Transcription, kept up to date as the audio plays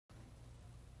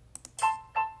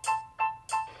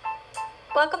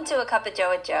Welcome to A Cup of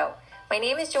Joe with Joe. My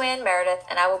name is Joanne Meredith,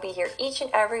 and I will be here each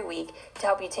and every week to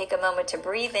help you take a moment to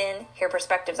breathe in, hear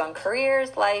perspectives on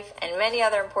careers, life, and many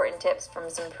other important tips from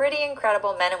some pretty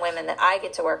incredible men and women that I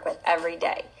get to work with every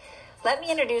day. Let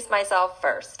me introduce myself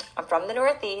first. I'm from the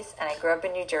Northeast, and I grew up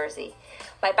in New Jersey.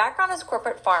 My background is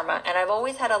corporate pharma, and I've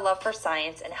always had a love for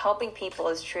science, and helping people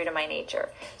is true to my nature.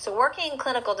 So working in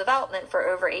clinical development for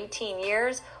over 18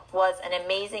 years was an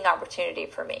amazing opportunity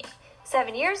for me.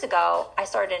 7 years ago, I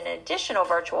started an additional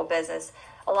virtual business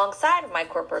alongside of my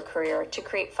corporate career to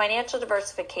create financial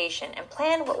diversification and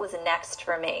plan what was next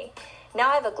for me. Now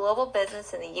I have a global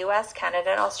business in the US, Canada,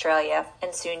 and Australia,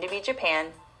 and soon to be Japan.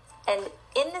 And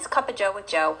in this Cup of Joe with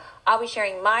Joe, I'll be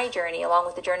sharing my journey along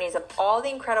with the journeys of all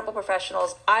the incredible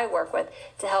professionals I work with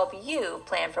to help you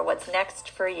plan for what's next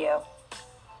for you.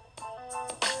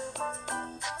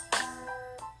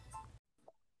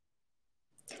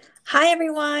 Hi,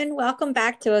 everyone. Welcome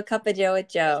back to A Cup of Joe with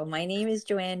Joe. My name is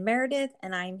Joanne Meredith,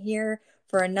 and I'm here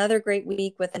for another great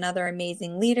week with another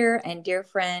amazing leader and dear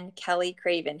friend, Kelly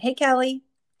Craven. Hey, Kelly.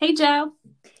 Hey, Joe.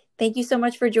 Thank you so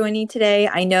much for joining today.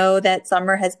 I know that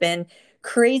summer has been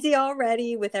crazy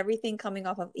already with everything coming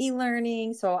off of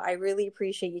e-learning, so I really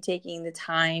appreciate you taking the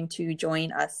time to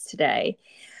join us today.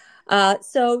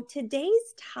 So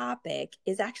today's topic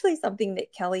is actually something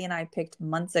that Kelly and I picked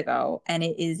months ago, and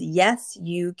it is Yes,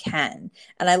 You Can.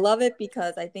 And I love it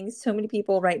because I think so many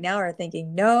people right now are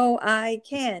thinking, no, I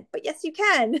can't, but yes, you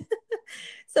can.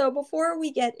 So before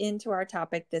we get into our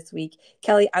topic this week,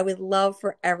 Kelly, I would love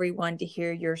for everyone to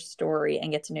hear your story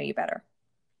and get to know you better.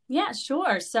 Yeah,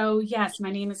 sure. So, yes,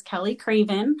 my name is Kelly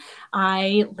Craven.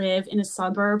 I live in a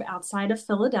suburb outside of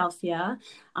Philadelphia.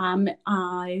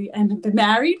 I am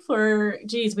married for,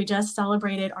 we just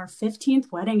celebrated our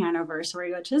 15th wedding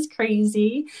anniversary, which is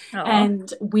crazy. Aww.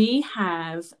 And we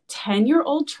have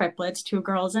 10-year-old triplets, 2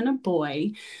 girls and a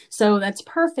boy. So that's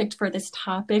perfect for this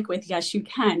topic with Yes, You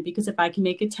Can, because if I can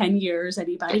make it 10 years,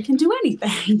 anybody can do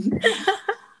anything.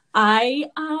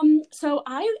 So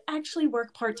I actually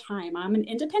work part-time. I'm an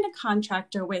independent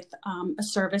contractor with a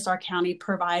service our county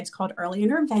provides called Early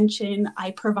Intervention.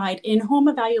 I provide in-home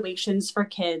evaluations for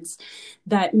kids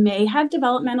that may have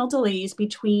developmental delays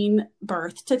between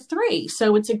birth to 3.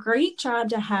 So it's a great job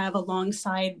to have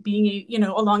alongside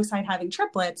alongside having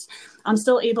triplets. I'm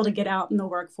still able to get out in the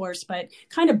workforce, but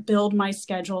kind of build my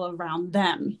schedule around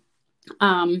them.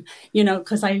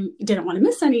 Because I didn't want to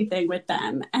miss anything with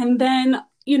them. And then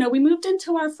we moved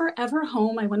into our forever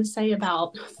home, I want to say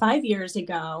about 5 years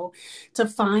ago, to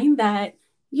find that,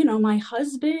 my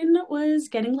husband was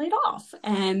getting laid off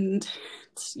and,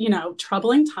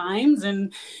 troubling times.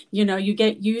 And, you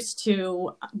get used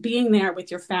to being there with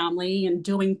your family and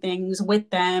doing things with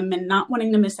them and not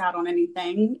wanting to miss out on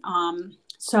anything.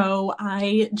 So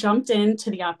I jumped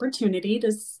into the opportunity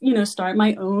to, start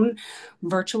my own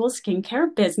virtual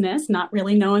skincare business, not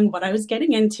really knowing what I was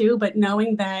getting into, but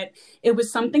knowing that it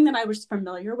was something that I was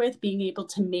familiar with, being able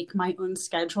to make my own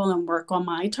schedule and work on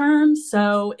my terms.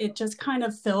 So it just kind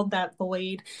of filled that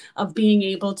void of being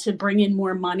able to bring in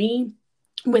more money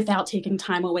without taking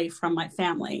time away from my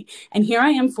family. And here I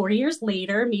am 4 years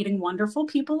later, meeting wonderful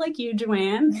people like you,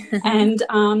 Joanne, and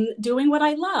doing what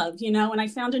I love, and I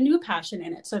found a new passion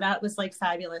in it. So that was like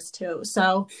fabulous too.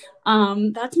 So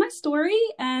that's my story.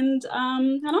 And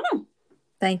I don't know.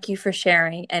 Thank you for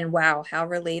sharing. And wow, how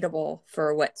relatable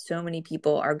for what so many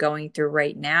people are going through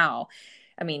right now.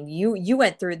 I mean, you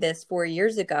went through this 4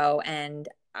 years ago, and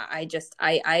I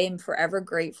am forever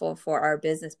grateful for our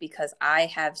business because we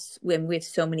have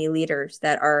so many leaders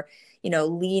that are,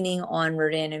 leaning on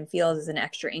Rodan and Fields as an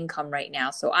extra income right now.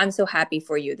 So I'm so happy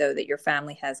for you though, that your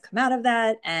family has come out of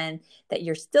that and that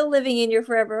you're still living in your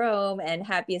forever home and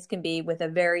happy as can be with a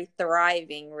very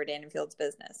thriving Rodan and Fields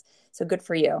business. So good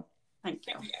for you. Thank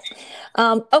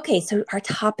you. Okay, so our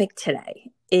topic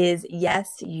today is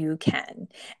Yes, You Can.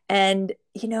 And,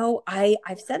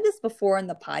 I've said this before in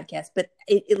the podcast, but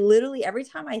it literally, every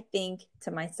time I think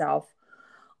to myself,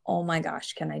 oh my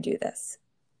gosh, can I do this?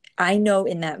 I know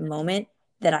in that moment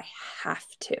that I have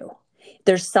to.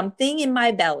 There's something in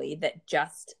my belly that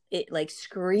it like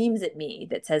screams at me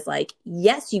that says like,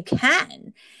 yes, you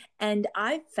can. And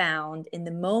I've found in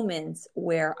the moments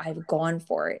where I've gone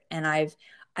for it and I've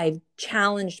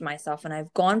challenged myself and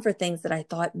I've gone for things that I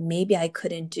thought maybe I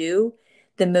couldn't do,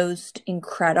 the most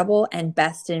incredible and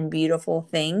best and beautiful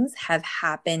things have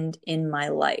happened in my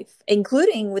life,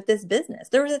 including with this business.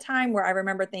 There was a time where I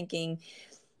remember thinking,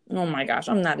 oh my gosh,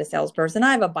 I'm not a salesperson.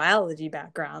 I have a biology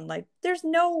background. Like, there's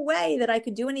no way that I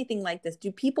could do anything like this.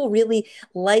 Do people really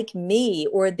like me,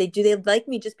 or do they like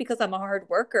me just because I'm a hard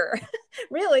worker?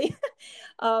 Really?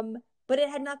 but it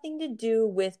had nothing to do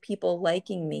with people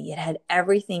liking me. It had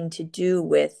everything to do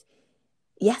with,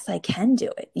 yes, I can do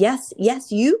it. Yes,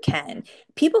 you can.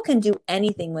 People can do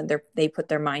anything when they put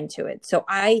their mind to it. So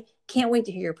I can't wait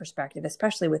to hear your perspective,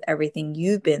 especially with everything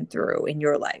you've been through in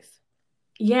your life.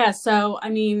 Yeah. So, I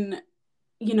mean,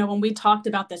 when we talked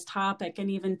about this topic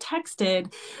and even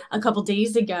texted a couple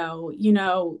days ago,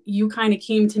 you kind of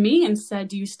came to me and said,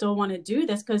 do you still want to do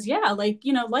this? Because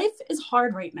life is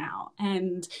hard right now.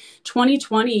 And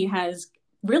 2020 has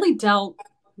really dealt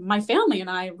my family and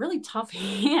I a really tough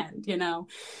hand,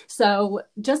 So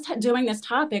just doing this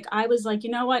topic, I was like,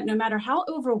 you know what, no matter how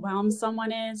overwhelmed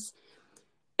someone is,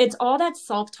 it's all that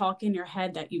self-talk in your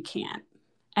head that you can't.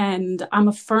 And I'm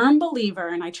a firm believer,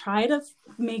 and I try to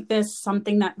make this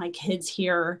something that my kids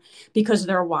hear because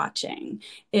they're watching,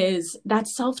 is that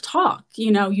self-talk.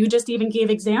 You just even gave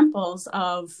examples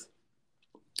of,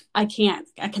 can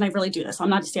I really do this? I'm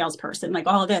not a salesperson, like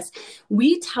all of this.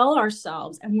 We tell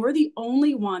ourselves, and we're the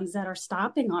only ones that are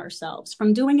stopping ourselves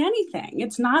from doing anything.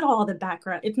 It's not all the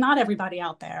background. It's not everybody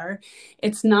out there.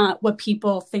 It's not what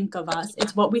people think of us.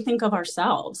 It's what we think of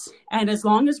ourselves. And as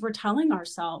long as we're telling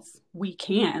ourselves we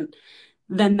can't,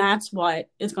 then that's what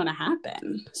is going to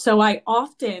happen. So I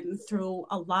often, through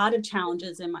a lot of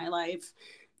challenges in my life,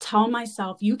 tell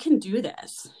myself, you can do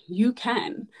this. You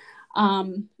can.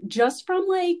 Just from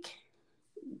like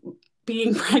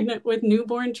being pregnant with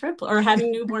newborn triplets or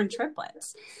having newborn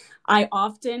triplets, I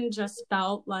often just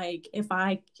felt like if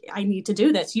I need to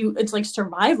do this, it's like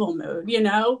survival mode,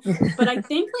 But I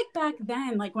think like back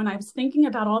then, like when I was thinking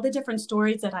about all the different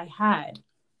stories that I had,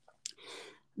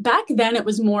 back then it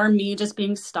was more me just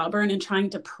being stubborn and trying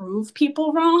to prove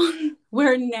people wrong.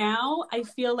 Where now I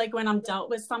feel like when I'm dealt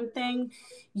with something,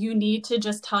 you need to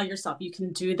just tell yourself you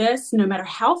can do this, no matter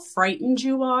how frightened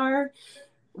you are.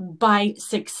 By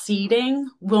succeeding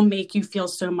will make you feel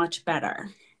so much better.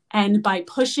 And by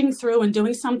pushing through and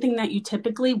doing something that you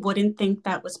typically wouldn't think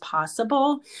that was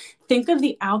possible, think of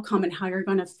the outcome and how you're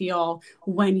going to feel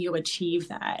when you achieve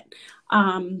that.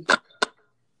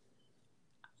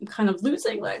 I'm kind of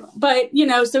losing, but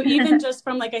so even just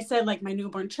from, like I said, like my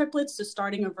newborn triplets to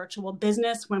starting a virtual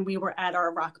business when we were at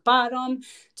our rock bottom,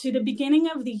 to the beginning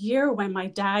of the year when my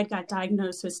dad got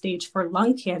diagnosed with stage 4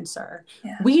 lung cancer.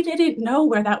 Yeah. We didn't know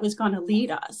where that was going to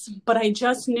lead us, but I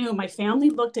just knew my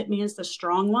family looked at me as the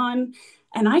strong one.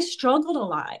 And I struggled a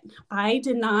lot. I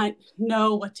did not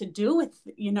know what to do with,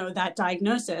 that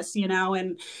diagnosis,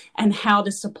 and how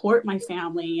to support my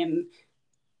family. And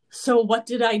so what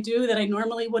did I do that I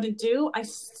normally wouldn't do? I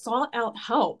sought out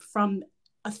help from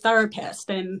a therapist,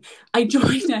 and I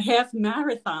joined a half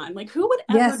marathon. Like, who would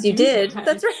ever Yes, you did. That?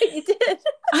 That's right, you did.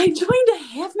 I joined a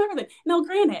half marathon. Now,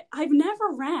 granted, I've never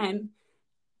ran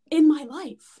in my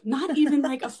life, not even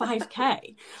like a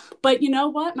 5K. But you know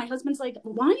what? My husband's like,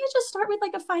 why don't you just start with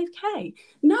like a 5K?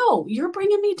 No, you're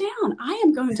bringing me down. I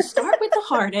am going to start with the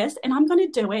hardest, and I'm going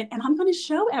to do it, and I'm going to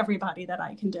show everybody that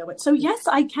I can do it. So yes,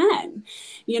 I can.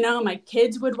 My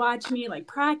kids would watch me like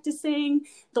practicing.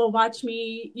 They'll watch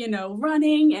me,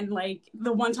 running. And like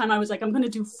the one time I was like, I'm going to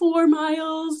do 4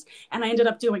 miles, and I ended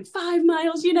up doing 5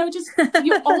 miles. Just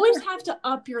you always have to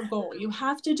up your goal. You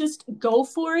have to just go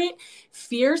for it.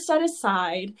 Fear set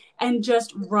aside and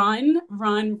just run.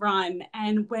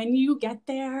 And when you get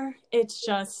there, it's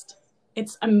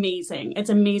amazing. It's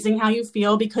amazing how you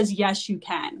feel, because yes, you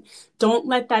can. Don't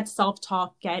let that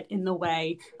self-talk get in the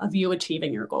way of you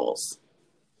achieving your goals.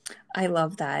 I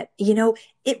love that.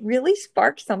 It really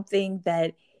sparked something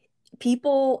that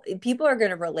people are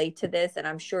going to relate to this, and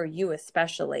I'm sure you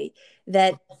especially,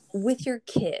 that with your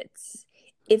kids,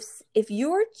 if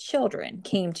your children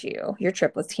came to you, your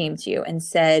triplets came to you and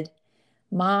said,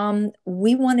 Mom,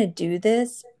 we want to do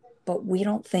this, but we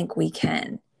don't think we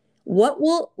can, what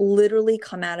will literally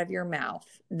come out of your mouth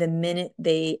the minute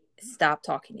they stop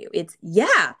talking to you? It's,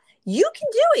 yeah, you can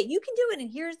do it. You can do it.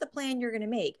 And here's the plan you're going to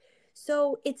make.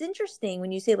 So it's interesting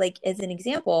when you say, like, as an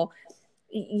example,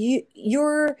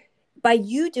 you're by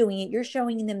you doing it, you're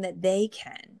showing them that they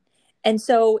can. And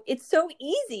so it's so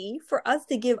easy for us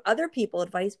to give other people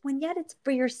advice when yet it's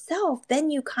for yourself. Then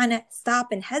you kind of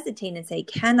stop and hesitate and say,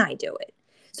 can I do it?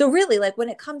 So really, like when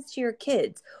it comes to your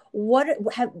kids,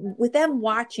 with them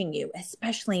watching you,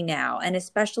 especially now, and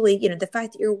especially, the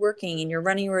fact that you're working and you're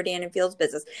running your Rodan and Fields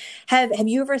business, have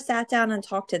you ever sat down and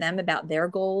talked to them about their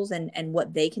goals and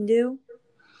what they can do?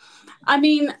 I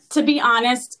mean, to be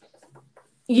honest,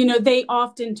 they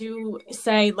often do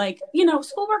say, like,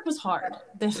 schoolwork was hard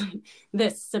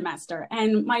this semester.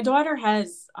 And my daughter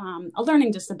has a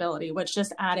learning disability, which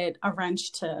just added a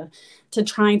wrench to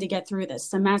trying to get through this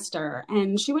semester.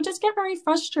 And she would just get very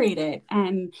frustrated.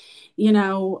 And,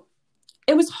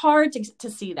 it was hard to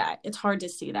see that. It's hard to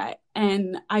see that.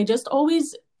 And I just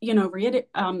always,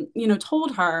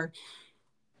 told her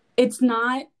it's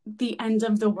not the end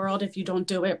of the world if you don't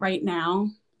do it right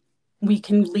now. We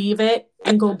can leave it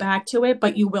and go back to it,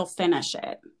 but you will finish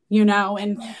it,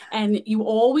 and you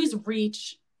always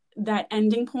reach that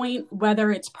ending point,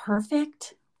 whether it's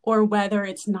perfect or whether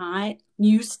it's not,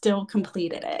 you still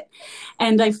completed it.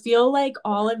 And I feel like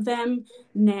all of them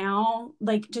now,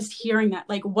 like just hearing that,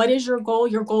 like, what is your goal?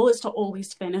 Your goal is to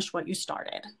always finish what you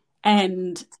started.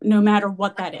 And no matter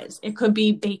what that is, it could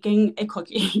be baking a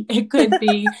cookie. It could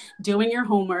be doing your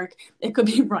homework. It could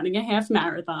be running a half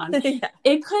marathon. Yeah.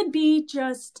 It could be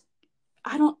just,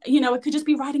 it could just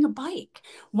be riding a bike.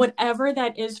 Whatever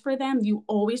that is for them, you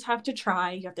always have to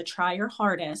try. You have to try your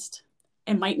hardest.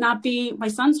 It might not be my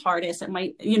son's hardest. It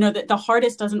might, the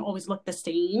hardest doesn't always look the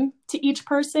same to each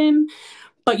person,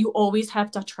 but you always have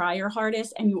to try your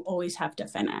hardest and you always have to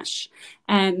finish.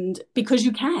 And because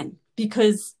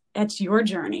it's your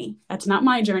journey. That's not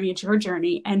my journey. It's your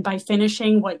journey. And by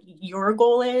finishing what your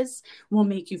goal is will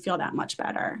make you feel that much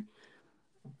better.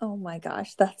 Oh my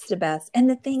gosh, that's the best. And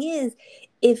the thing is,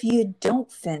 if you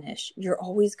don't finish, you're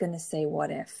always going to say,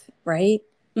 what if, right?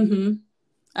 Mm-hmm.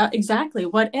 Exactly.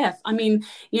 What if? I mean,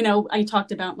 I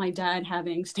talked about my dad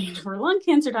having stage 4 lung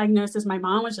cancer diagnosis. My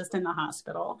mom was just in the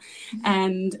hospital,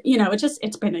 and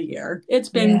it's been a year. It's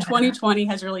been 2020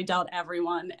 has really dealt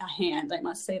everyone a hand. I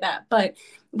must say that. But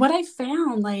what I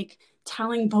found, like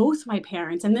telling both my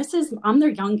parents, and I'm their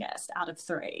youngest out of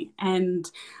 3, and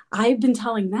I've been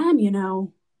telling them,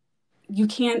 you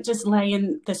can't just lay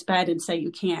in this bed and say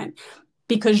you can't.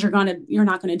 Because you're not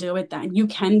going to do it then. You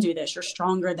can do this. You're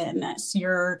stronger than this.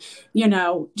 You're,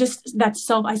 just that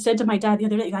I said to my dad the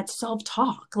other day, that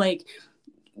self-talk, like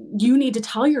you need to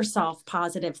tell yourself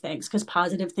positive things because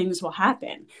positive things will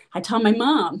happen. I tell my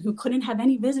mom, who couldn't have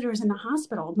any visitors in the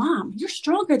hospital, Mom, you're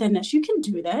stronger than this. You can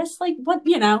do this. Like what,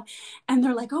 and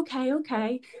they're like,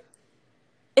 okay.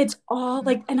 It's all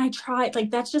like, and I tried,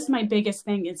 like, that's just my biggest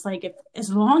thing. It's like, as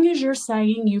long as you're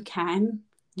saying you can,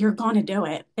 you're going to do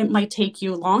it. It might take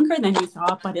you longer than you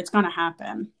thought, but it's going to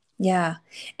happen. Yeah.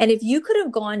 And if you could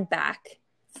have gone back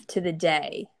to the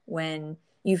day when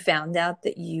you found out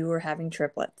that you were having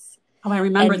triplets. Oh, I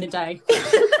remember the day.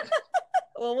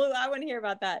 Well, I want to hear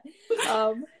about that.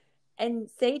 And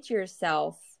say to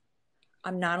yourself,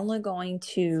 I'm not only going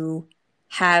to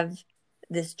have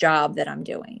this job that I'm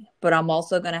doing, but I'm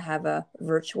also going to have a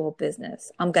virtual business.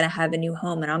 I'm going to have a new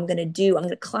home, and I'm going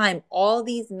to climb all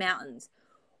these mountains.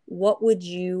 What would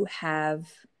you have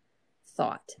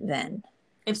thought then?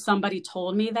 If somebody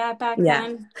told me that back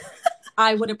then,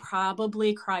 I would have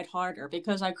probably cried harder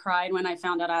because I cried when I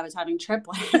found out I was having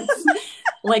triplets.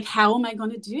 Like, how am I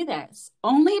going to do this?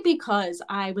 Only because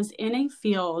I was in a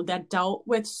field that dealt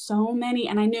with so many,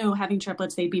 and I knew having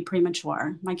triplets, they'd be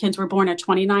premature. My kids were born at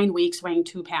 29 weeks, weighing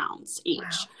 2 pounds each.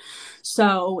 Wow.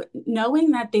 So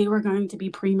knowing that they were going to be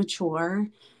premature,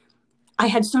 I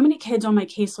had so many kids on my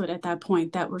caseload at that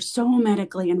point that were so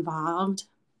medically involved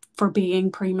for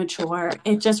being premature.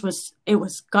 It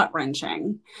was gut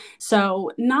wrenching.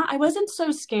 So I wasn't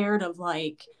so scared of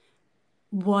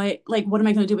what am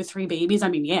I going to do with 3 babies? I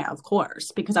mean, yeah, of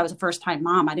course, because I was a first time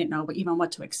mom. I didn't know even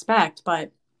what to expect,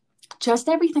 but just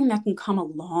everything that can come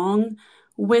along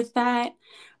with that.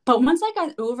 But once I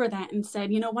got over that and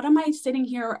said, what am I sitting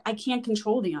here? I can't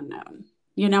control the unknown.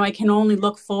 I can only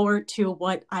look forward to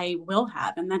what I will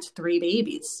have. And that's 3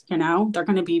 babies, they're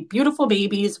going to be beautiful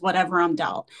babies, whatever I'm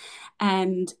dealt.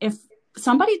 And if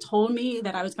somebody told me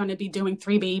that I was going to be doing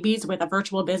 3 babies with a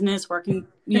virtual business, working,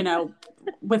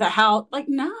 with a house, like,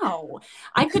 no,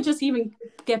 I could just even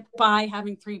get by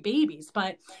having 3 babies.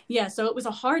 But yeah, so it was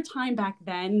a hard time back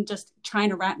then, just trying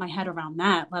to wrap my head around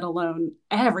that, let alone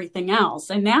everything else.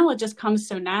 And now it just comes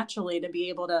so naturally to be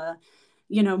able to,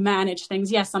 manage things.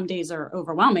 Yes, some days are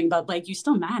overwhelming, but you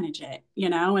still manage it,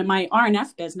 and my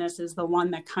RNF business is the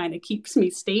one that kind of keeps me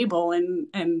stable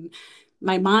and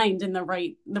my mind in the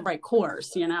right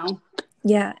course,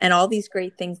 Yeah. And all these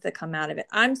great things that come out of it.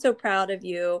 I'm so proud of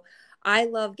you. I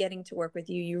love getting to work with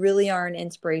you. You really are an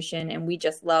inspiration, and we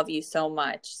just love you so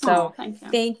much. So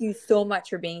thank you so much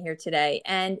for being here today.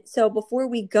 And so before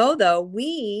we go, though,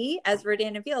 we as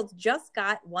Verdana Fields just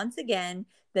got, once again,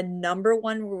 the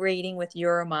 #1 rating with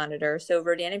Euromonitor. So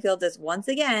Verdana Fields is once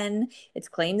again, it's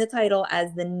claimed the title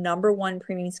as the #1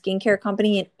 premium skincare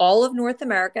company in all of North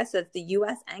America. So it's the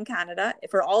US and Canada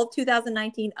for all of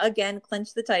 2019, again,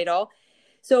 clinched the title.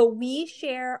 So we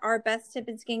share our best tip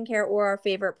in skincare or our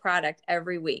favorite product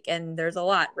every week. And there's a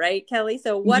lot, right, Kelly?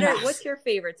 So what's your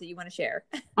favorites that you want to share?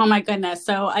 Oh my goodness.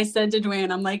 So I said to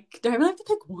Joanne, I'm like, do I really have to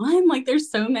pick one? Like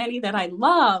there's so many that I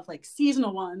love, like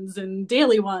seasonal ones and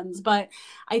daily ones. But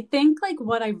I think like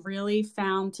what I really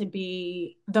found to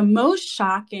be the most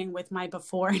shocking with my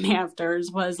before and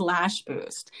afters was Lash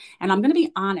Boost. And I'm going to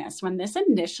be honest, when this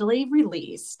initially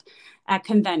released at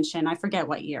convention, I forget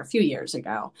what year, a few years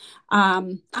ago,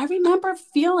 I remember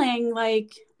feeling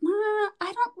like,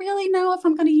 I don't really know if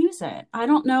I'm going to use it. I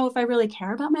don't know if I really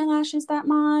care about my lashes that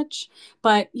much.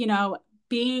 But,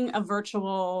 being a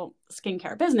virtual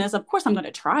skincare business, of course, I'm going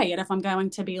to try it if I'm going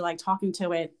to be like talking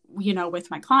to it,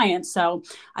 with my clients. So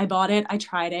I bought it, I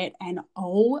tried it, and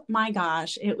oh my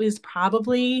gosh, it was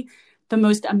probably the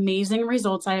most amazing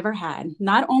results I ever had.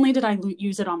 Not only did I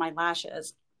use it on my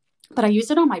lashes, but I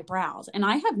use it on my brows, and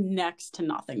I have next to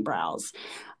nothing brows.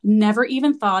 Never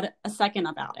even thought a second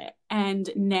about it. And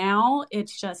now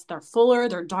it's just, they're fuller,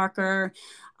 they're darker.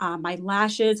 My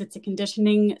lashes, it's a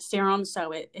conditioning serum.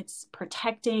 So it's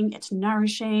protecting, it's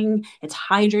nourishing, it's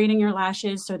hydrating your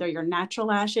lashes. So they're your natural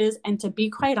lashes. And to be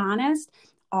quite honest,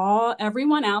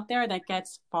 everyone out there that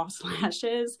gets false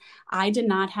lashes, I did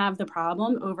not have the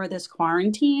problem over this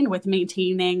quarantine with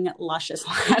maintaining luscious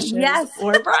lashes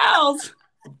or brows.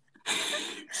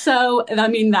 So, I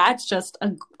mean, that's just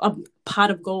a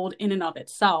pot of gold in and of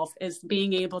itself, is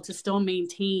being able to still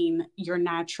maintain your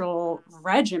natural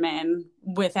regimen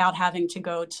without having to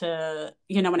go to,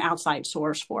 an outside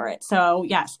source for it. So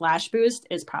yes, Lash Boost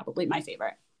is probably my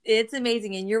favorite. It's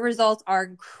amazing. And your results are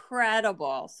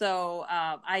incredible. So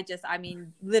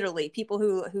literally people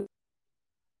who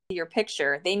your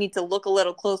picture, they need to look a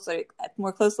little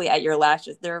more closely at your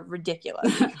lashes. They're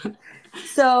ridiculous.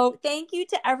 So thank you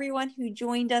to everyone who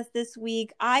joined us this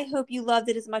week. I hope you loved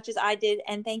it as much as I did.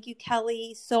 And thank you,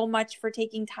 Kelly, so much for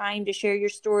taking time to share your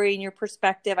story and your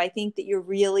perspective. I think that you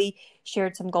really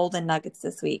shared some golden nuggets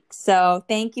this week. So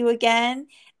thank you again,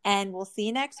 and we'll see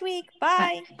you next week.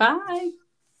 Bye. Bye.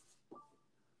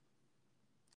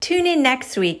 Tune in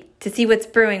next week to see what's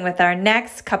brewing with our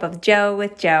next Cup of Joe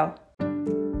with Joe.